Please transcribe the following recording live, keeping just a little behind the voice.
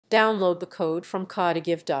Download the code from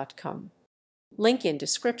codegive.com. Link in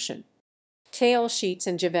description. Tail sheets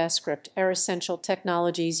and JavaScript are essential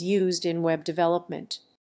technologies used in web development.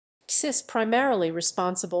 This is primarily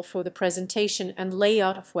responsible for the presentation and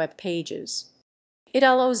layout of web pages. It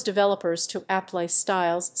allows developers to apply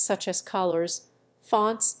styles such as colors,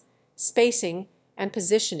 fonts, spacing, and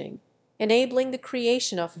positioning, enabling the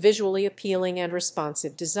creation of visually appealing and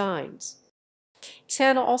responsive designs. It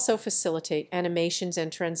can also facilitate animations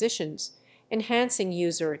and transitions, enhancing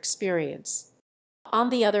user experience. On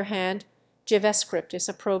the other hand, JavaScript is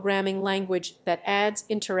a programming language that adds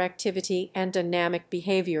interactivity and dynamic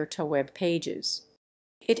behavior to web pages.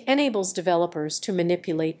 It enables developers to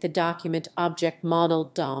manipulate the document object model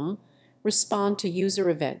DOM, respond to user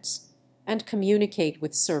events, and communicate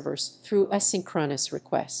with servers through asynchronous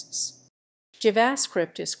requests.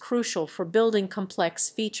 JavaScript is crucial for building complex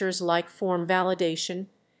features like form validation,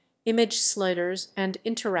 image sliders, and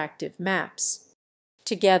interactive maps.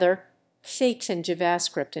 Together, Shakes and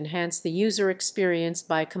JavaScript enhance the user experience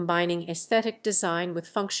by combining aesthetic design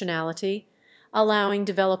with functionality, allowing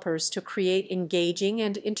developers to create engaging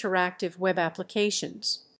and interactive web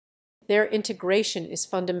applications. Their integration is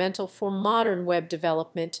fundamental for modern web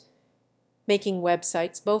development, making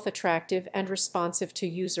websites both attractive and responsive to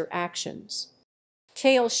user actions.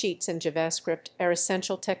 Tail sheets and JavaScript are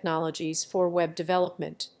essential technologies for web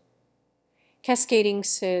development. Cascading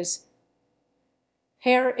says,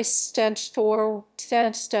 here is stand for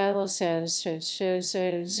styles and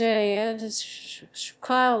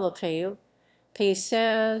pieces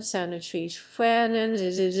and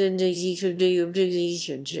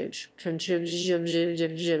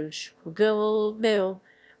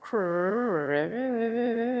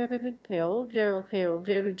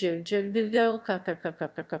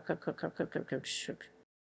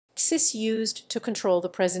This is used to control the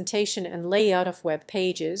presentation and layout of web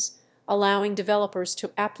pages, allowing developers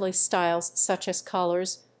to apply styles such as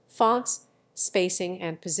colors, fonts, spacing,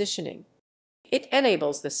 and positioning. It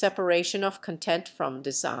enables the separation of content from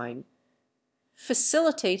design,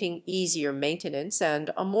 facilitating easier maintenance and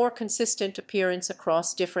a more consistent appearance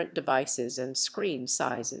across different devices and screen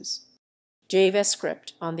sizes.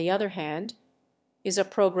 JavaScript, on the other hand, is a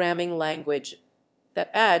programming language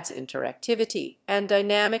that adds interactivity and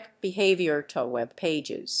dynamic behavior to web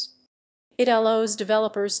pages. It allows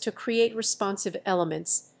developers to create responsive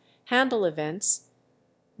elements, handle events,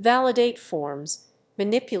 validate forms,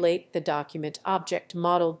 manipulate the document object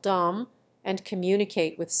model DOM, and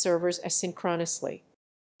communicate with servers asynchronously.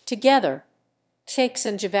 Together, Shakes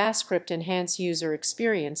and JavaScript enhance user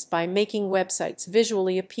experience by making websites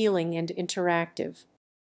visually appealing and interactive.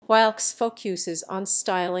 While X focuses on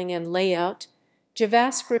styling and layout,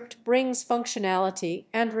 JavaScript brings functionality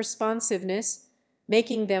and responsiveness,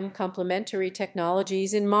 making them complementary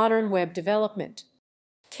technologies in modern web development.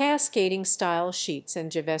 Cascading style sheets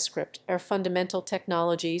and JavaScript are fundamental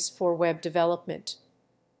technologies for web development.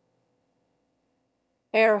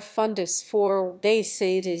 Air fundus for they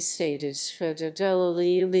status for the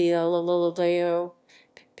Leo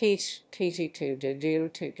Peach to do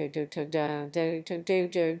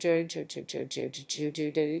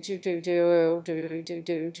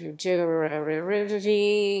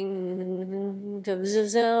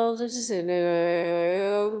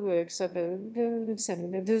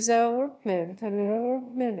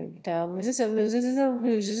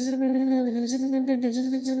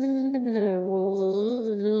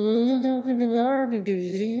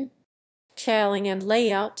Scaling and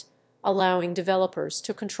layout, allowing developers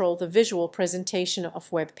to control the visual presentation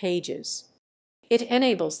of web pages. It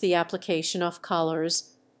enables the application of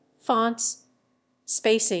colors, fonts,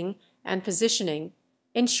 spacing, and positioning,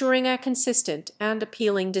 ensuring a consistent and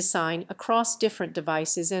appealing design across different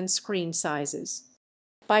devices and screen sizes.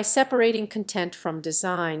 By separating content from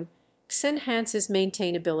design, X enhances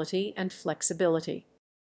maintainability and flexibility.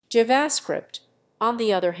 JavaScript, on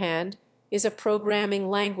the other hand, is a programming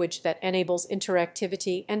language that enables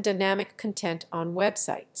interactivity and dynamic content on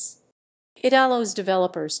websites. It allows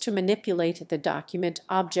developers to manipulate the document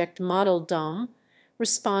object model DOM,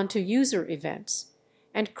 respond to user events,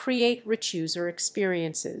 and create rich user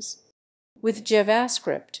experiences. With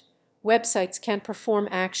JavaScript, websites can perform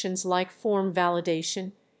actions like form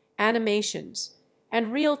validation, animations,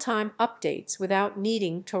 and real-time updates without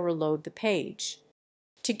needing to reload the page.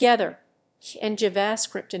 Together, and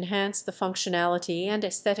JavaScript enhance the functionality and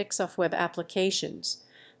aesthetics of web applications,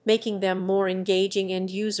 making them more engaging and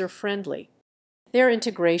user-friendly. Their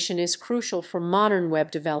integration is crucial for modern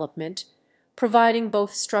web development, providing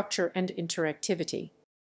both structure and interactivity.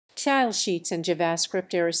 Style sheets and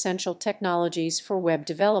JavaScript are essential technologies for web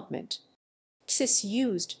development. is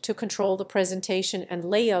used to control the presentation and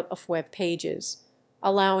layout of web pages,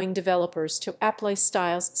 allowing developers to apply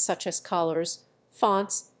styles such as colors,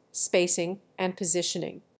 fonts, spacing, and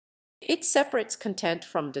positioning. It separates content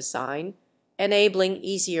from design, enabling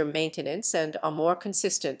easier maintenance and a more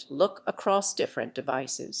consistent look across different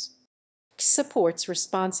devices. Supports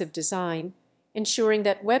responsive design, ensuring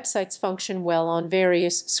that websites function well on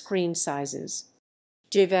various screen sizes.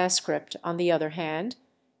 JavaScript, on the other hand,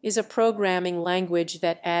 is a programming language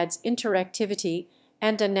that adds interactivity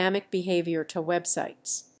and dynamic behavior to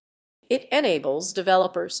websites. It enables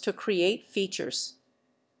developers to create features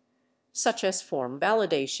such as form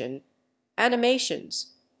validation,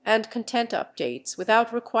 animations, and content updates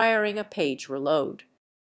without requiring a page reload.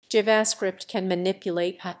 JavaScript can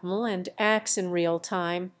manipulate HTML and AX in real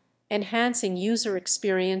time, enhancing user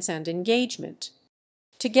experience and engagement.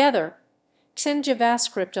 Together, X and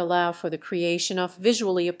JavaScript allow for the creation of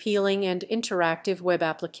visually appealing and interactive web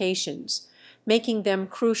applications, making them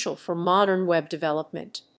crucial for modern web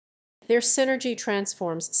development. Their synergy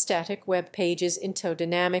transforms static web pages into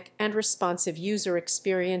dynamic and responsive user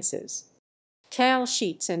experiences. Style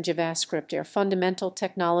sheets and JavaScript are fundamental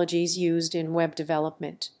technologies used in web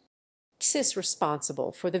development. X is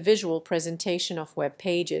responsible for the visual presentation of web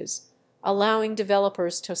pages, allowing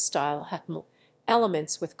developers to style HTML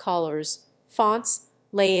elements with colors, fonts,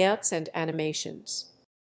 layouts, and animations.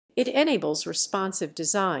 It enables responsive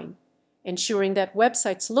design, ensuring that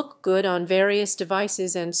websites look good on various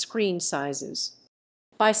devices and screen sizes.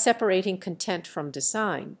 By separating content from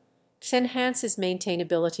design, it enhances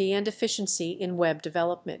maintainability and efficiency in web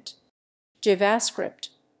development. JavaScript,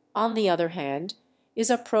 on the other hand, is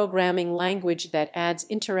a programming language that adds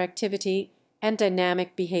interactivity and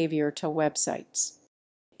dynamic behavior to websites.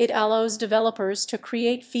 It allows developers to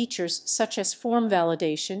create features such as form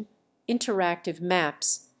validation, interactive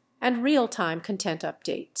maps, and real-time content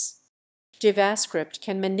updates. JavaScript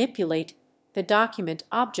can manipulate the document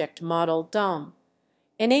object model DOM,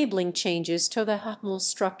 enabling changes to the HTML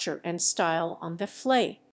structure and style on the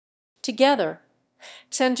fly. Together,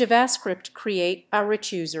 X and JavaScript create a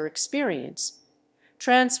rich user experience,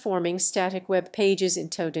 transforming static web pages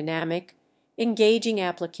into dynamic, engaging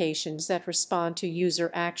applications that respond to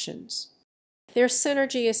user actions. Their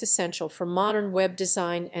synergy is essential for modern web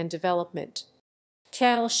design and development.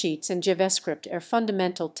 Style sheets and JavaScript are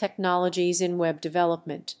fundamental technologies in web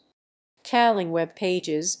development. Styling web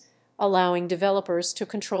pages, allowing developers to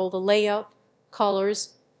control the layout,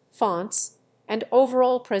 colors, fonts, and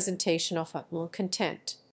overall presentation of HTML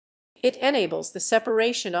content. It enables the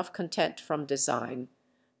separation of content from design,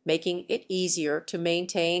 making it easier to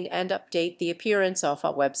maintain and update the appearance of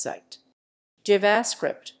a website.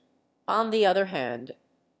 JavaScript, on the other hand,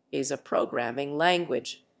 is a programming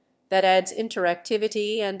language that adds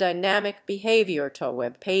interactivity and dynamic behavior to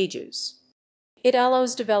web pages. It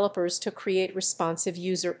allows developers to create responsive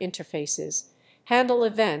user interfaces, handle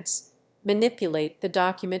events, manipulate the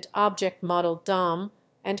document object model DOM,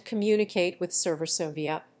 and communicate with servers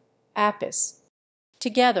via APIs.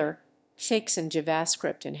 Together, X and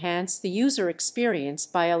JavaScript enhance the user experience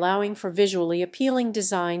by allowing for visually appealing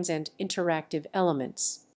designs and interactive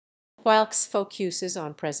elements. While X focuses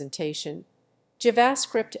on presentation,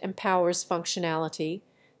 JavaScript empowers functionality,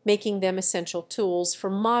 making them essential tools for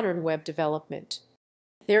modern web development.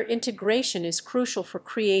 Their integration is crucial for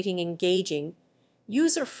creating engaging,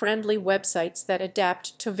 user-friendly websites that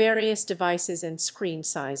adapt to various devices and screen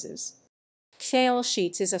sizes. Style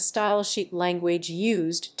sheets is a style sheet language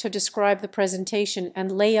used to describe the presentation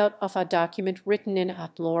and layout of a document written in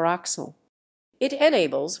HTML or AXL. It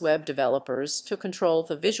enables web developers to control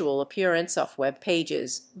the visual appearance of web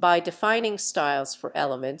pages by defining styles for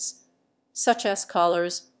elements such as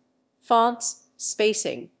colors, fonts,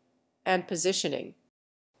 spacing, and positioning.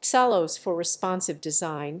 X allows for responsive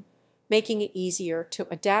design, making it easier to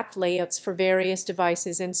adapt layouts for various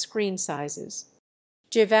devices and screen sizes.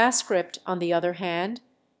 JavaScript, on the other hand,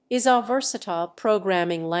 is a versatile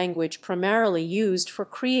programming language primarily used for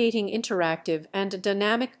creating interactive and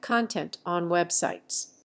dynamic content on websites.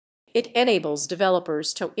 It enables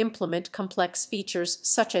developers to implement complex features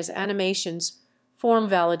such as animations, form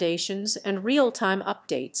validations, and real-time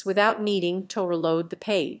updates without needing to reload the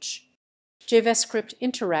page. JavaScript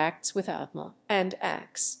interacts with HTML and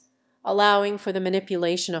AX, allowing for the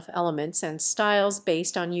manipulation of elements and styles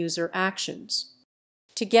based on user actions.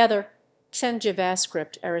 Together, X and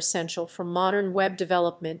JavaScript are essential for modern web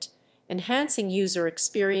development, enhancing user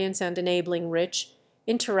experience and enabling rich,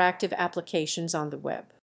 interactive applications on the web.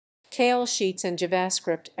 Style sheets and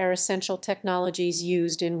JavaScript are essential technologies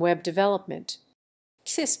used in web development.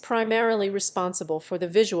 This is primarily responsible for the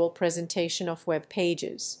visual presentation of web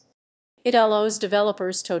pages. It allows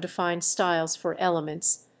developers to define styles for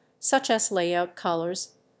elements, such as layout,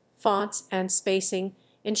 colors, fonts, and spacing,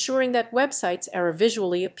 ensuring that websites are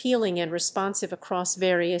visually appealing and responsive across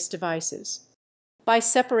various devices. By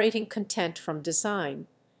separating content from design,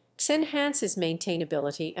 this enhances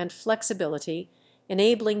maintainability and flexibility,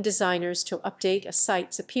 enabling designers to update a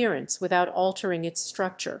site's appearance without altering its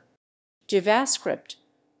structure. JavaScript,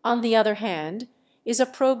 on the other hand, is a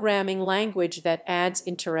programming language that adds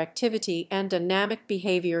interactivity and dynamic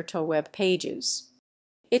behavior to web pages.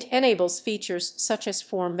 It enables features such as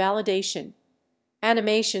form validation,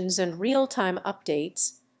 animations, and real-time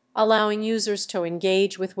updates, allowing users to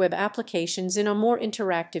engage with web applications in a more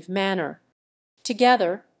interactive manner.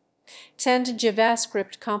 Together, Tend and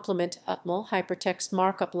JavaScript complement UTML hypertext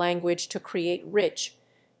markup language to create rich,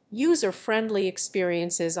 user-friendly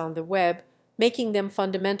experiences on the web, making them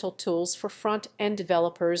fundamental tools for front-end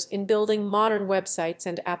developers in building modern websites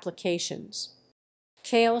and applications.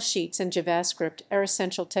 Tail sheets and JavaScript are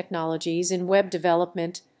essential technologies in web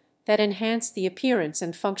development that enhance the appearance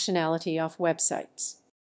and functionality of websites.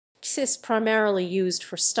 This is primarily used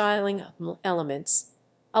for styling elements,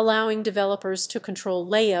 allowing developers to control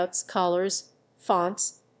layouts, colors,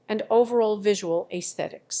 fonts, and overall visual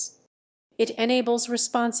aesthetics. It enables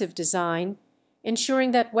responsive design,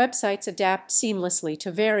 ensuring that websites adapt seamlessly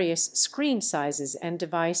to various screen sizes and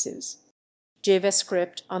devices.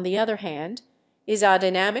 JavaScript, on the other hand, is a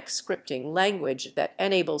dynamic scripting language that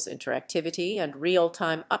enables interactivity and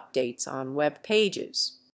real-time updates on web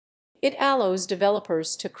pages. It allows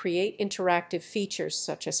developers to create interactive features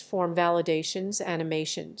such as form validations,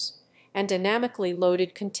 animations, and dynamically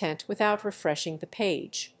loaded content without refreshing the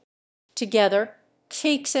page. Together,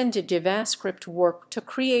 Cakes and JavaScript work to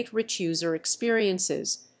create rich user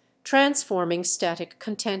experiences, transforming static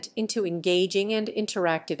content into engaging and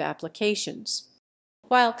interactive applications.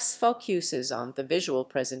 While X focuses on the visual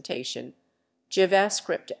presentation,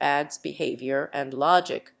 JavaScript adds behavior and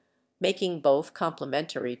logic, making both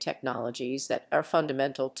complementary technologies that are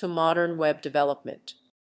fundamental to modern web development.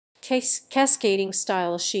 Cascading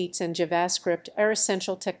style sheets and JavaScript are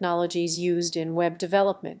essential technologies used in web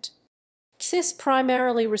development. This is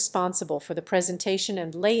primarily responsible for the presentation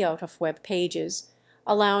and layout of web pages,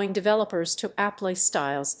 allowing developers to apply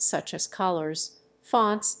styles such as colors,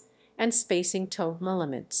 fonts, and spacing to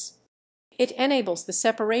elements. It enables the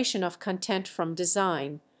separation of content from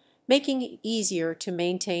design, making it easier to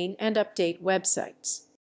maintain and update websites.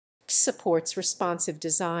 It supports responsive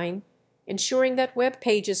design, ensuring that web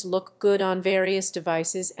pages look good on various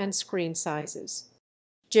devices and screen sizes.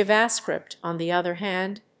 JavaScript, on the other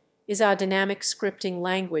hand, is a dynamic scripting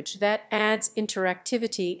language that adds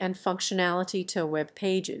interactivity and functionality to web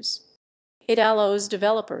pages. It allows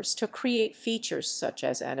developers to create features such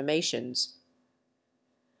as animations,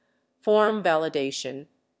 form validation,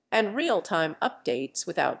 and real-time updates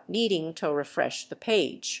without needing to refresh the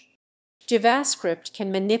page. JavaScript can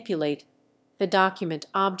manipulate the document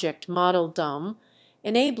object model DOM,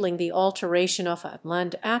 enabling the alteration of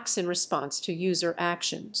and acts in response to user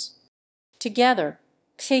actions. Together,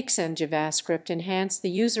 Cakes and JavaScript enhance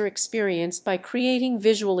the user experience by creating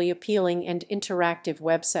visually appealing and interactive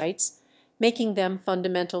websites, making them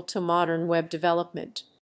fundamental to modern web development.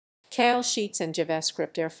 Tail sheets and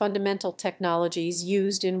JavaScript are fundamental technologies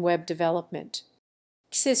used in web development.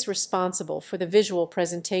 This is responsible for the visual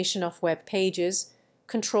presentation of web pages,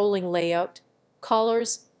 controlling layout,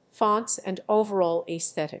 colors, fonts, and overall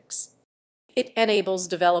aesthetics. It enables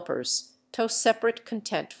developers to separate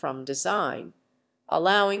content from design,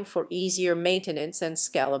 allowing for easier maintenance and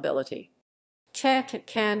scalability. Tech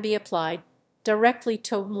can be applied directly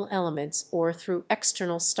to elements or through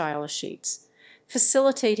external style sheets,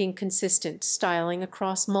 facilitating consistent styling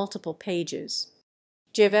across multiple pages.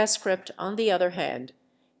 JavaScript, on the other hand,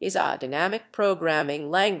 is a dynamic programming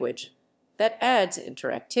language that adds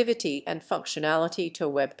interactivity and functionality to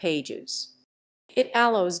web pages. It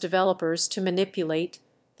allows developers to manipulate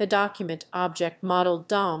the document object model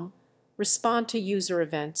DOM, respond to user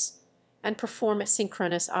events, and perform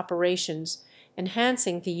asynchronous operations,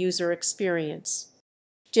 enhancing the user experience.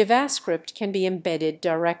 JavaScript can be embedded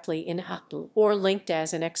directly in HTML or linked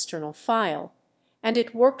as an external file, and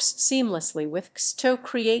it works seamlessly with X to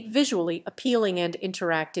create visually appealing and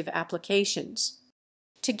interactive applications.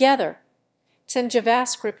 Together, X and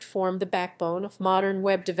JavaScript form the backbone of modern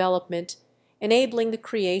web development, enabling the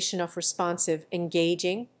creation of responsive,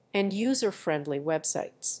 engaging, and user-friendly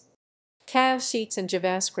websites. Tail sheets and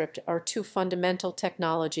JavaScript are two fundamental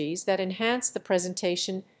technologies that enhance the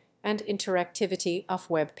presentation and interactivity of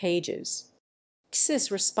web pages. X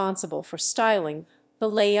is responsible for styling the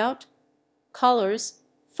layout, colors,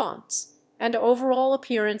 fonts, and overall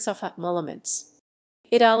appearance of elements.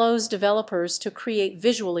 It allows developers to create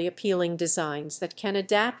visually appealing designs that can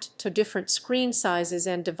adapt to different screen sizes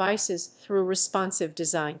and devices through responsive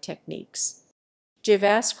design techniques.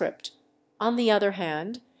 JavaScript, on the other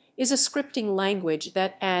hand, is a scripting language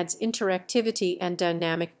that adds interactivity and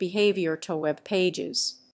dynamic behavior to web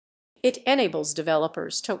pages. It enables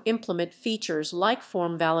developers to implement features like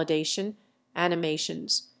form validation,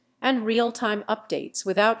 animations, and real-time updates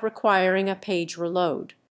without requiring a page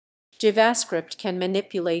reload. JavaScript can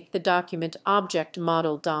manipulate the document object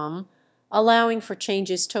model DOM, allowing for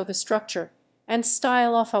changes to the structure and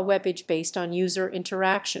style of a web page based on user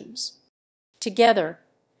interactions. Together,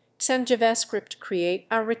 X and JavaScript create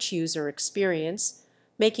a rich user experience,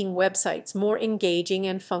 making websites more engaging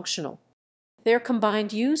and functional. Their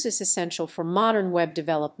combined use is essential for modern web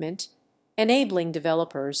development, enabling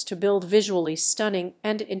developers to build visually stunning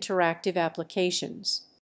and interactive applications.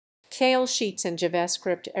 Tail sheets and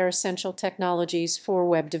JavaScript are essential technologies for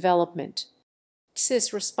web development. X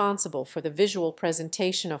is responsible for the visual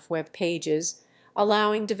presentation of web pages,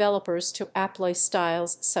 allowing developers to apply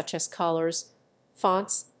styles such as colors,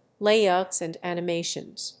 fonts, layouts, and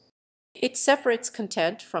animations. It separates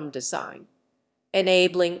content from design,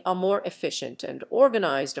 enabling a more efficient and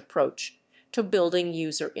organized approach to building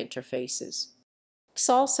user interfaces. X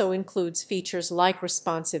also includes features like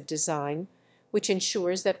responsive design, which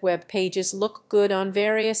ensures that web pages look good on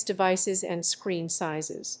various devices and screen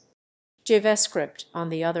sizes. JavaScript, on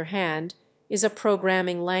the other hand, is a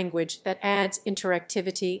programming language that adds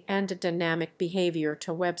interactivity and dynamic behavior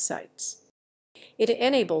to websites. It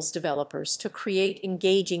enables developers to create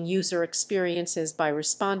engaging user experiences by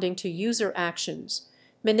responding to user actions,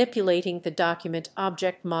 manipulating the document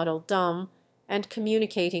object model DOM, and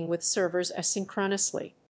communicating with servers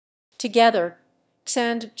asynchronously. Together, X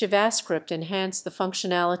and JavaScript enhance the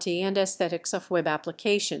functionality and aesthetics of web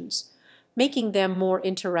applications, making them more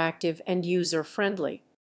interactive and user-friendly.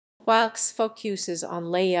 While X focuses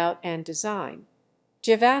on layout and design,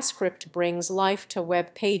 JavaScript brings life to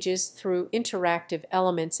web pages through interactive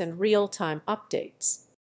elements and real-time updates.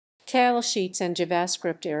 Tail sheets and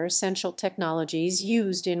JavaScript are essential technologies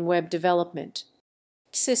used in web development.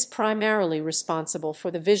 X is primarily responsible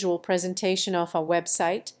for the visual presentation of a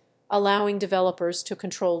website, allowing developers to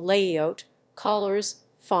control layout, colors,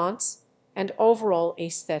 fonts, and overall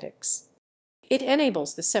aesthetics. It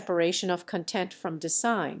enables the separation of content from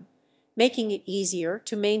design, making it easier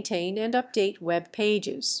to maintain and update web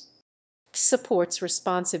pages. It supports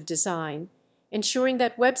responsive design, ensuring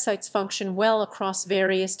that websites function well across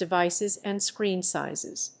various devices and screen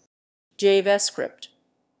sizes. JavaScript,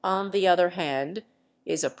 on the other hand,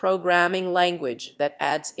 is a programming language that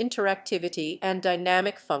adds interactivity and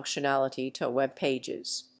dynamic functionality to web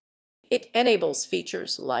pages. It enables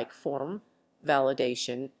features like form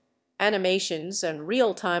validation, animations, and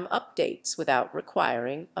real-time updates without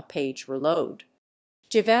requiring a page reload.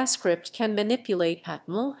 JavaScript can manipulate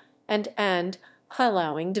HTML and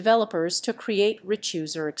allowing developers to create rich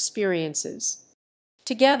user experiences.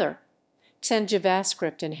 Together, X and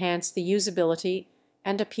JavaScript enhance the usability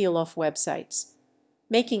and appeal of websites,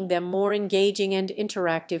 making them more engaging and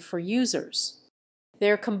interactive for users.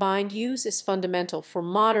 Their combined use is fundamental for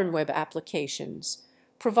modern web applications,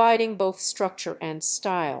 providing both structure and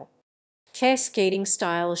style. Cascading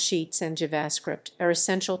style sheets and JavaScript are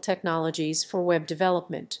essential technologies for web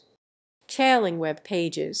development. Scaling web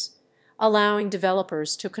pages, allowing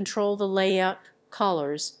developers to control the layout,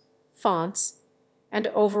 colors, fonts, and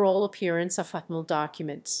overall appearance of HTML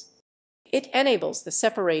documents. It enables the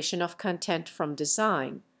separation of content from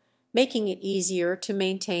design, making it easier to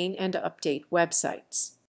maintain and update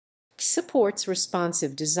websites. It supports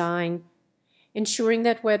responsive design, ensuring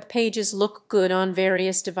that web pages look good on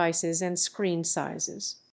various devices and screen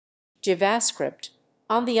sizes. JavaScript,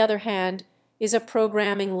 on the other hand, is a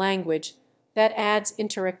programming language that adds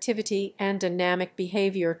interactivity and dynamic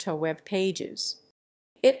behavior to web pages.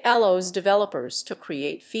 It allows developers to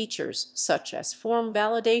create features such as form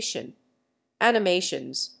validation,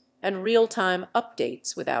 animations, and real-time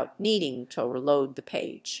updates without needing to reload the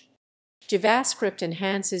page. JavaScript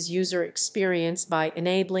enhances user experience by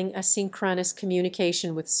enabling asynchronous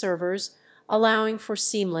communication with servers, allowing for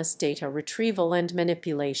seamless data retrieval and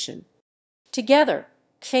manipulation. Together,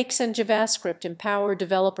 X and JavaScript empower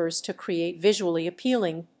developers to create visually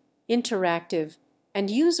appealing, interactive,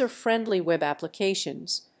 and user-friendly web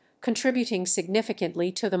applications, contributing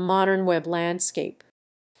significantly to the modern web landscape.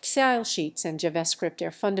 Style sheets and JavaScript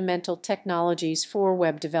are fundamental technologies for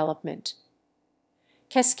web development.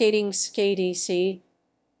 Cascading SCADC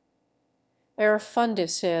Air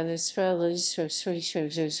fundus is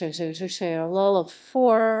lull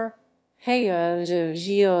for hey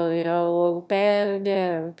geo bad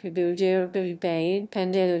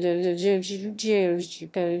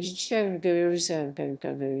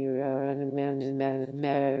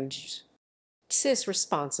is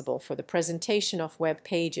responsible for the presentation of web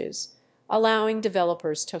pages, allowing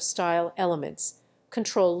developers to style elements,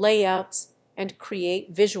 control layouts, and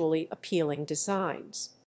create visually appealing designs.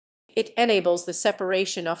 It enables the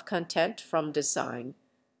separation of content from design,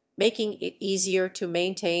 making it easier to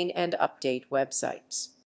maintain and update websites.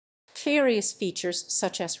 Various features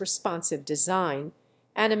such as responsive design,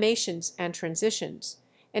 animations, and transitions,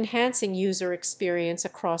 enhancing user experience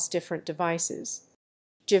across different devices.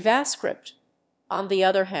 JavaScript, on the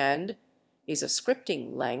other hand, is a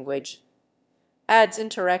scripting language, adds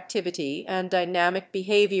interactivity and dynamic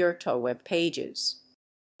behavior to web pages.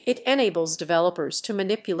 It enables developers to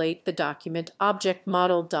manipulate the document object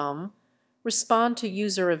model DOM, respond to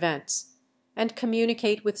user events, and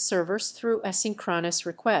communicate with servers through asynchronous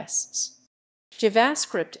requests.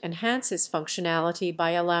 JavaScript enhances functionality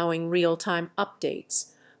by allowing real-time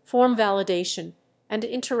updates, form validation, and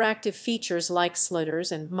interactive features like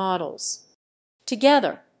sliders and models.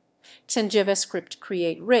 Together, X and JavaScript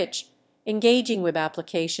create rich, engaging web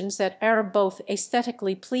applications that are both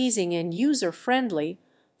aesthetically pleasing and user-friendly,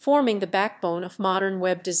 forming the backbone of modern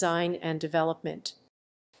web design and development.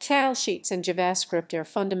 Style sheets and JavaScript are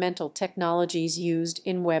fundamental technologies used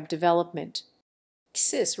in web development.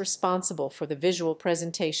 X is responsible for the visual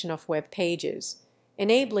presentation of web pages,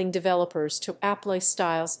 enabling developers to apply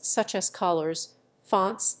styles such as colors,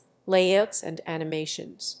 fonts, layouts, and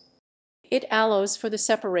animations. It allows for the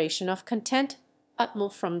separation of content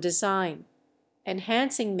from design,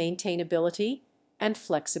 enhancing maintainability and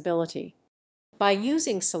flexibility. By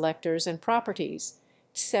using selectors and properties,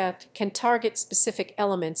 Set can target specific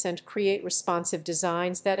elements and create responsive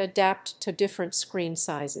designs that adapt to different screen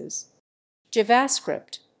sizes.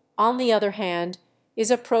 JavaScript, on the other hand,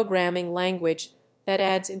 is a programming language that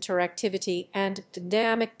adds interactivity and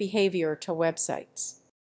dynamic behavior to websites.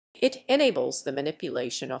 It enables the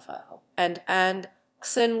manipulation of and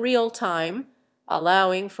in real time,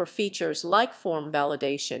 allowing for features like form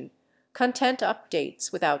validation, content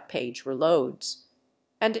updates without page reloads,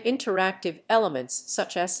 and interactive elements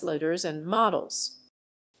such as sliders and models.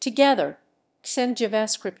 Together, X and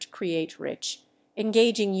JavaScript create rich,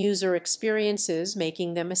 engaging user experiences,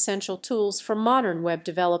 making them essential tools for modern web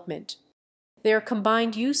development. Their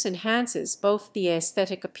combined use enhances both the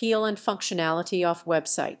aesthetic appeal and functionality of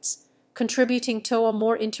websites, contributing to a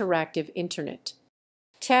more interactive internet.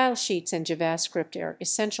 Style sheets and JavaScript are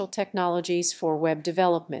essential technologies for web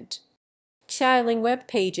development. Styling web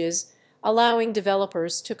pages, allowing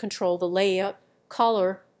developers to control the layout,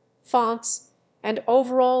 color, fonts, and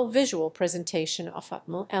overall visual presentation of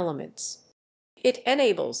elements. It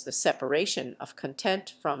enables the separation of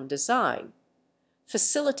content from design,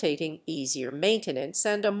 facilitating easier maintenance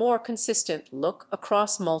and a more consistent look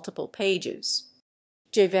across multiple pages.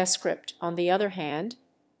 JavaScript, on the other hand,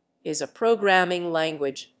 is a programming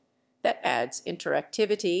language that adds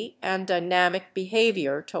interactivity and dynamic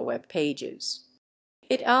behavior to web pages.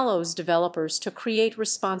 It allows developers to create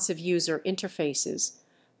responsive user interfaces,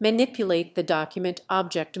 manipulate the document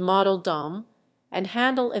object model DOM, and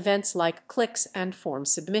handle events like clicks and form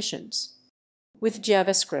submissions. With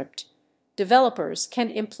JavaScript, developers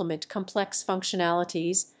can implement complex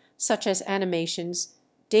functionalities such as animations,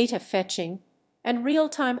 data fetching, and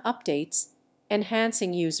real-time updates,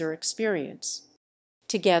 enhancing user experience.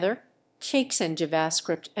 Together, X and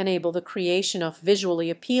JavaScript enable the creation of visually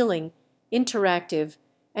appealing, interactive,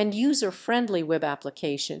 and user-friendly web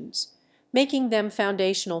applications, making them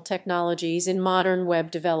foundational technologies in modern web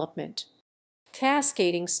development.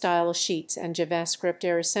 Cascading style sheets and JavaScript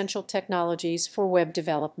are essential technologies for web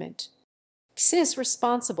development. X is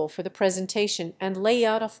responsible for the presentation and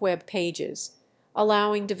layout of web pages,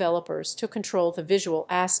 allowing developers to control the visual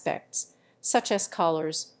aspects, such as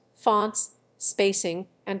colors, fonts, spacing,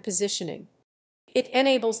 and positioning. It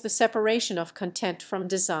enables the separation of content from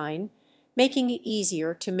design, making it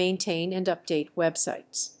easier to maintain and update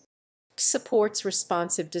websites. X supports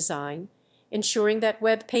responsive design, ensuring that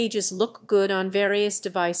web pages look good on various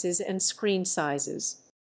devices and screen sizes.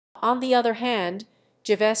 On the other hand,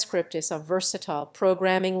 JavaScript is a versatile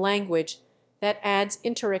programming language that adds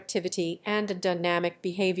interactivity and dynamic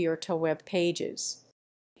behavior to web pages.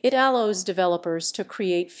 It allows developers to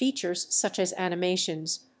create features such as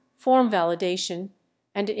animations, form validation,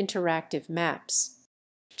 and interactive maps.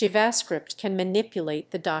 JavaScript can manipulate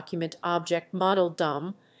the document object model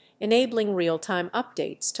DOM, enabling real-time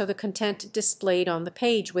updates to the content displayed on the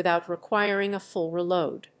page without requiring a full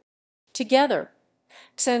reload. Together,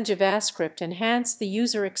 X and JavaScript enhance the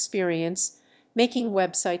user experience, making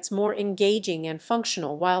websites more engaging and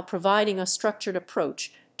functional while providing a structured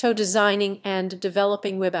approach to designing and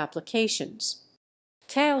developing web applications.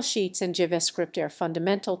 Style sheets and JavaScript are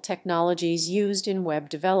fundamental technologies used in web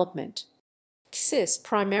development. X is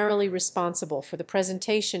primarily responsible for the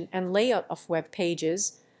presentation and layout of web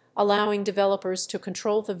pages, allowing developers to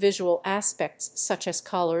control the visual aspects such as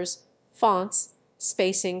colors, fonts,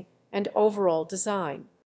 spacing, and overall design.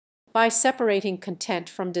 By separating content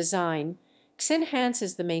from design, X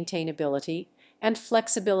enhances the maintainability and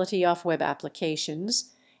flexibility of web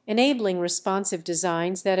applications, enabling responsive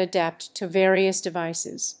designs that adapt to various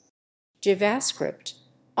devices. JavaScript,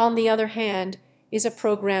 on the other hand, is a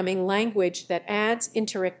programming language that adds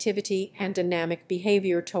interactivity and dynamic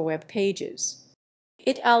behavior to web pages.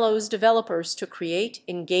 It allows developers to create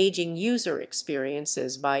engaging user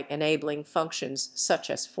experiences by enabling functions such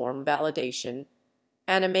as form validation,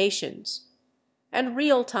 animations, and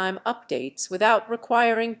real-time updates without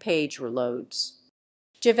requiring page reloads.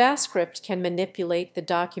 JavaScript can manipulate the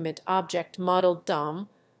document object model DOM,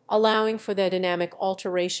 allowing for the dynamic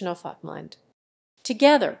alteration of HTML.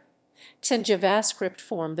 Together, X and JavaScript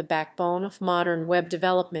form the backbone of modern web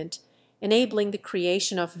development, enabling the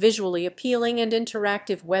creation of visually appealing and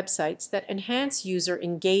interactive websites that enhance user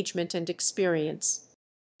engagement and experience.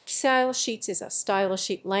 Style sheets is a style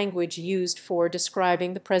sheet language used for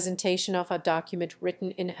describing the presentation of a document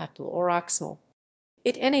written in HTML or XML.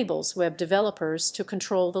 It enables web developers to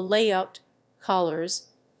control the layout, colors,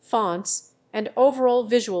 fonts, and overall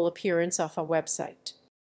visual appearance of a website.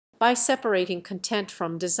 By separating content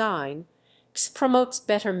from design, X promotes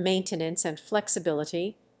better maintenance and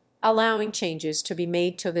flexibility, allowing changes to be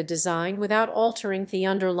made to the design without altering the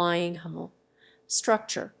underlying HTML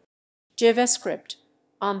structure. JavaScript,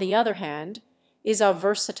 on the other hand, is a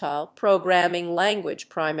versatile programming language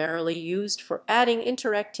primarily used for adding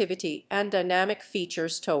interactivity and dynamic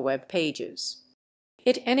features to web pages.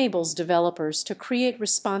 It enables developers to create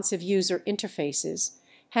responsive user interfaces,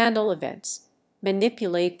 handle events,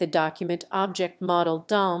 manipulate the document object model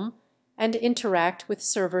DOM, and interact with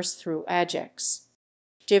servers through AJAX.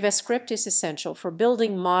 JavaScript is essential for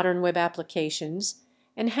building modern web applications,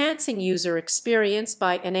 enhancing user experience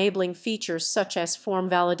by enabling features such as form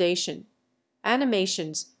validation,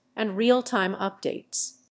 animations, and real-time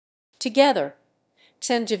updates. Together, X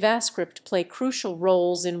and JavaScript play crucial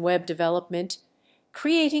roles in web development,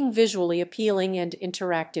 creating visually appealing and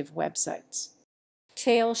interactive websites.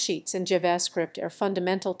 Style sheets and JavaScript are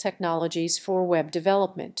fundamental technologies for web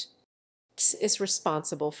development. X is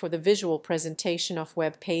responsible for the visual presentation of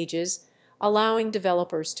web pages, allowing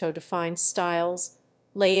developers to define styles,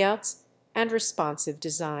 layouts, and responsive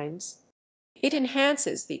designs. It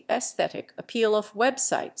enhances the aesthetic appeal of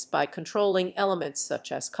websites by controlling elements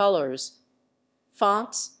such as colors,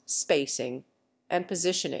 fonts, spacing, and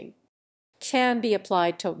positioning. Can be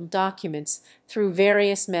applied to documents through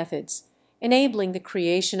various methods, enabling the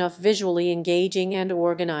creation of visually engaging and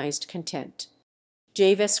organized content.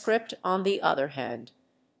 JavaScript, on the other hand,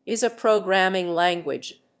 is a programming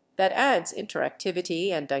language that adds interactivity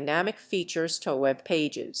and dynamic features to web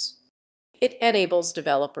pages. It enables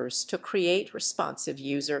developers to create responsive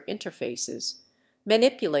user interfaces,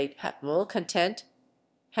 manipulate HTML content,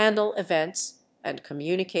 handle events, and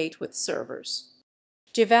communicate with servers.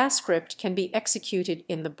 JavaScript can be executed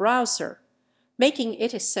in the browser, making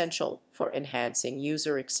it essential for enhancing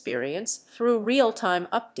user experience through real-time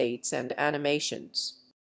updates and animations.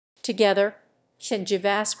 Together, X and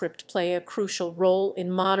JavaScript play a crucial role in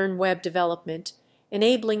modern web development,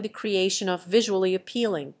 enabling the creation of visually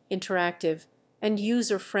appealing, interactive, and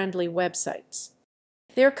user-friendly websites.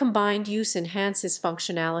 Their combined use enhances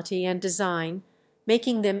functionality and design,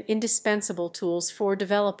 making them indispensable tools for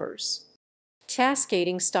developers.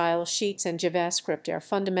 Cascading style sheets and JavaScript are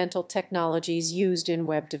fundamental technologies used in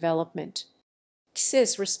web development. X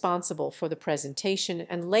is responsible for the presentation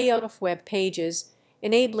and layout of web pages,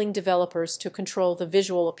 enabling developers to control the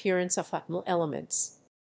visual appearance of HTML elements.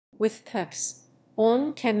 With X,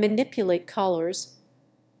 one can manipulate colors,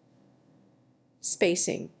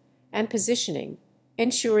 spacing, and positioning,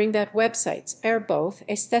 ensuring that websites are both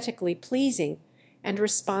aesthetically pleasing and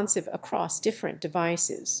responsive across different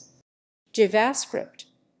devices. JavaScript,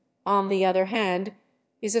 on the other hand,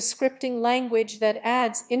 is a scripting language that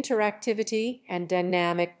adds interactivity and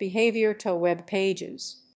dynamic behavior to web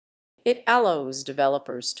pages. It allows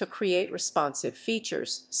developers to create responsive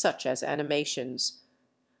features such as animations,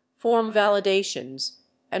 form validations,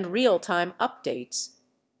 and real-time updates,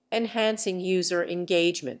 enhancing user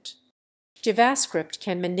engagement. JavaScript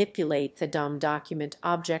can manipulate the DOM document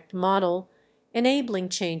object model, enabling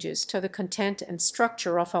changes to the content and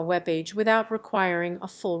structure of a web page without requiring a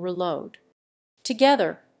full reload.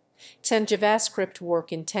 Together, X and JavaScript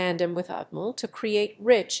work in tandem with UTML to create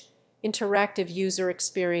rich, interactive user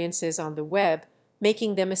experiences on the web,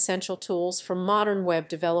 making them essential tools for modern web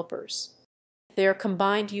developers. Their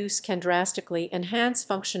combined use can drastically enhance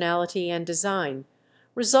functionality and design,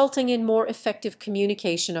 resulting in more effective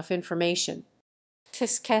communication of information.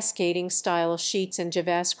 This cascading style sheets and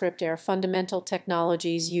JavaScript are fundamental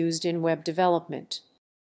technologies used in web development.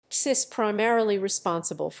 This is primarily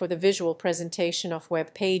responsible for the visual presentation of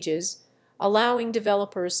web pages, allowing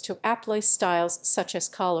developers to apply styles such as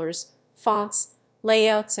colors, fonts,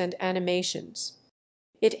 layouts, and animations.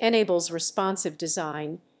 It enables responsive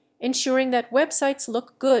design, ensuring that websites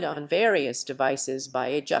look good on various devices by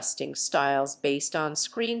adjusting styles based on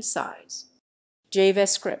screen size.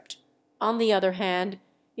 JavaScript, on the other hand,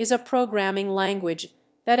 is a programming language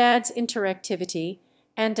that adds interactivity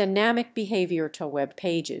and dynamic behavior to web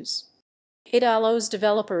pages. It allows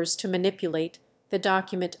developers to manipulate the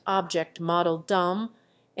document object model DOM,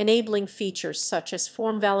 enabling features such as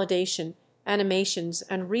form validation, animations,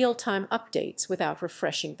 and real-time updates without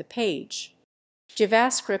refreshing the page.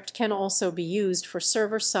 JavaScript can also be used for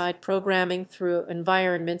server-side programming through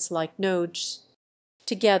environments like Nodes.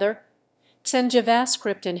 Together, X and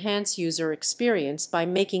JavaScript enhance user experience by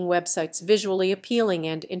making websites visually appealing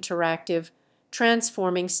and interactive,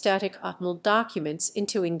 transforming static UTML documents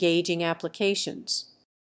into engaging applications.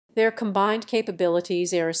 Their combined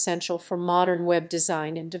capabilities are essential for modern web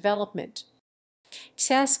design and development.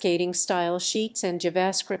 Cascading style sheets and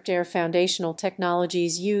JavaScript are foundational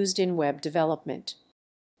technologies used in web development.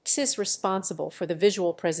 X is responsible for the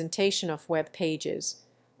visual presentation of web pages,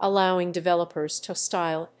 allowing developers to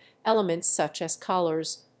style elements such as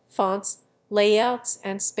colors, fonts, layouts,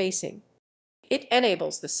 and spacing. It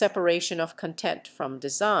enables the separation of content from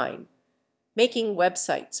design, making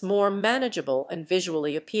websites more manageable and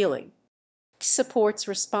visually appealing. It supports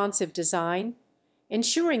responsive design,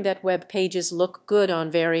 ensuring that web pages look good on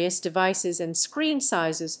various devices and screen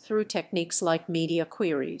sizes through techniques like media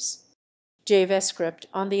queries. JavaScript,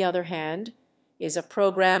 on the other hand, is a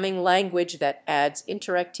programming language that adds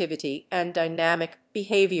interactivity and dynamic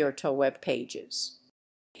behavior to web pages.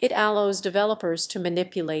 It allows developers to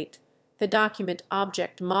manipulate the document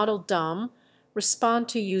object model DOM, respond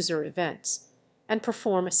to user events, and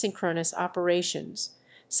perform asynchronous operations,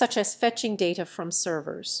 such as fetching data from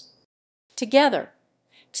servers. Together,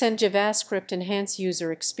 X and JavaScript enhance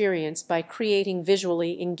user experience by creating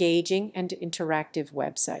visually engaging and interactive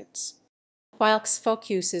websites. While X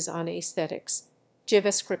focuses on aesthetics,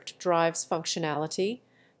 JavaScript drives functionality,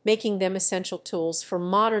 making them essential tools for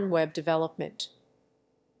modern web development.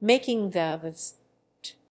 Making the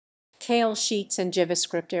Tail sheets and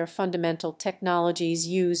JavaScript are fundamental technologies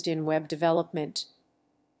used in web development.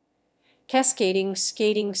 Cascading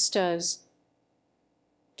skating stars.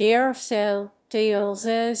 This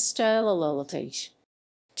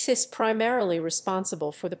is primarily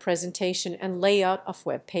responsible for the presentation and layout of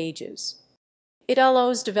web pages. It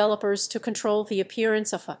allows developers to control the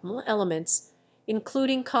appearance of elements,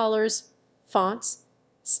 including colors, fonts,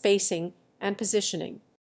 spacing, and positioning.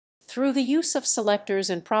 Through the use of selectors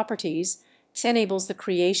and properties, it enables the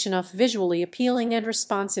creation of visually appealing and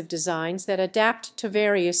responsive designs that adapt to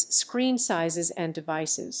various screen sizes and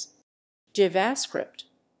devices. JavaScript,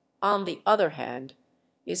 on the other hand,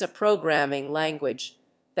 is a programming language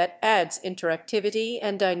that adds interactivity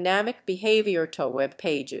and dynamic behavior to web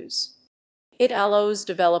pages. It allows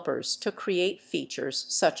developers to create features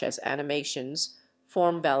such as animations,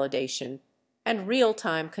 form validation, and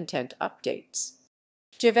real-time content updates.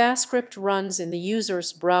 JavaScript runs in the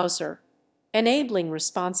user's browser, enabling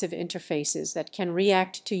responsive interfaces that can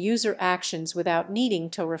react to user actions without needing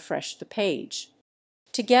to refresh the page.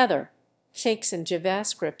 Together, X and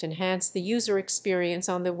JavaScript enhance the user experience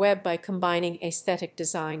on the web by combining aesthetic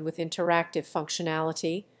design with interactive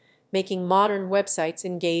functionality, making modern websites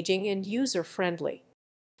engaging and user-friendly.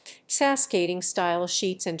 Cascading style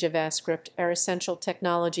sheets and JavaScript are essential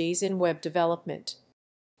technologies in web development.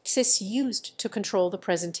 X is used to control the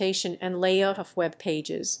presentation and layout of web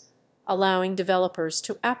pages, allowing developers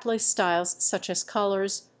to apply styles such as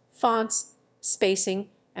colors, fonts, spacing,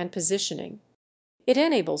 and positioning. It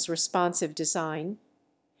enables responsive design,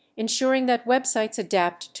 ensuring that websites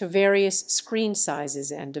adapt to various screen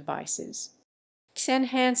sizes and devices. X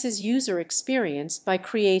enhances user experience by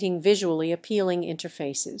creating visually appealing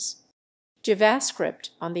interfaces. JavaScript,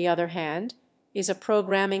 on the other hand, is a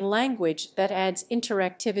programming language that adds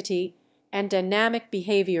interactivity and dynamic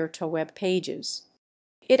behavior to web pages.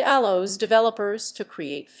 It allows developers to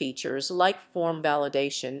create features like form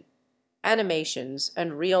validation, animations,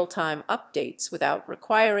 and real-time updates without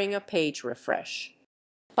requiring a page refresh.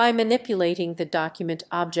 By manipulating the document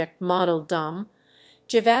object model DOM,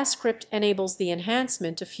 JavaScript enables the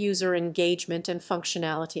enhancement of user engagement and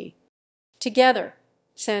functionality. Together,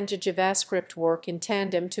 Xamarin and JavaScript work in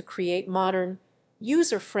tandem to create modern,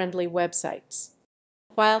 user-friendly websites.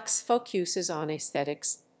 While X focuses on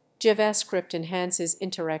aesthetics, JavaScript enhances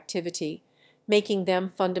interactivity, making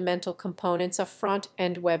them fundamental components of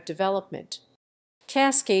front-end web development.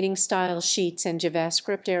 Cascading style sheets and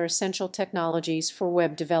JavaScript are essential technologies for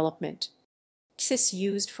web development. X is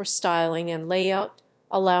used for styling and layout,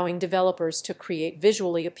 allowing developers to create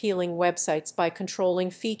visually appealing websites by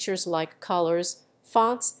controlling features like colors,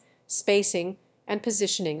 fonts, spacing, and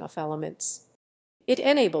positioning of elements. It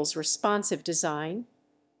enables responsive design,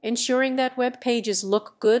 ensuring that web pages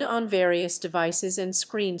look good on various devices and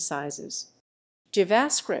screen sizes.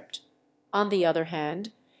 JavaScript, on the other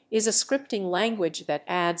hand, is a scripting language that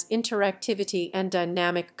adds interactivity and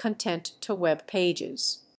dynamic content to web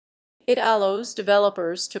pages. It allows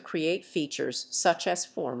developers to create features such as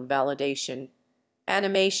form validation,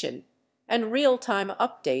 animation, and real-time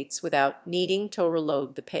updates without needing to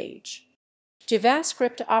reload the page.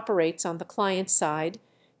 JavaScript operates on the client side,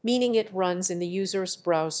 meaning it runs in the user's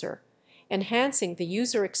browser, enhancing the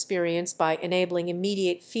user experience by enabling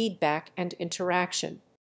immediate feedback and interaction.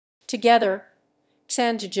 Together, X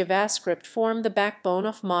and JavaScript form the backbone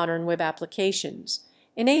of modern web applications,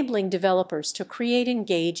 enabling developers to create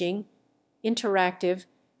engaging, interactive,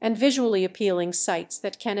 and visually appealing sites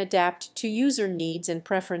that can adapt to user needs and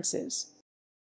preferences.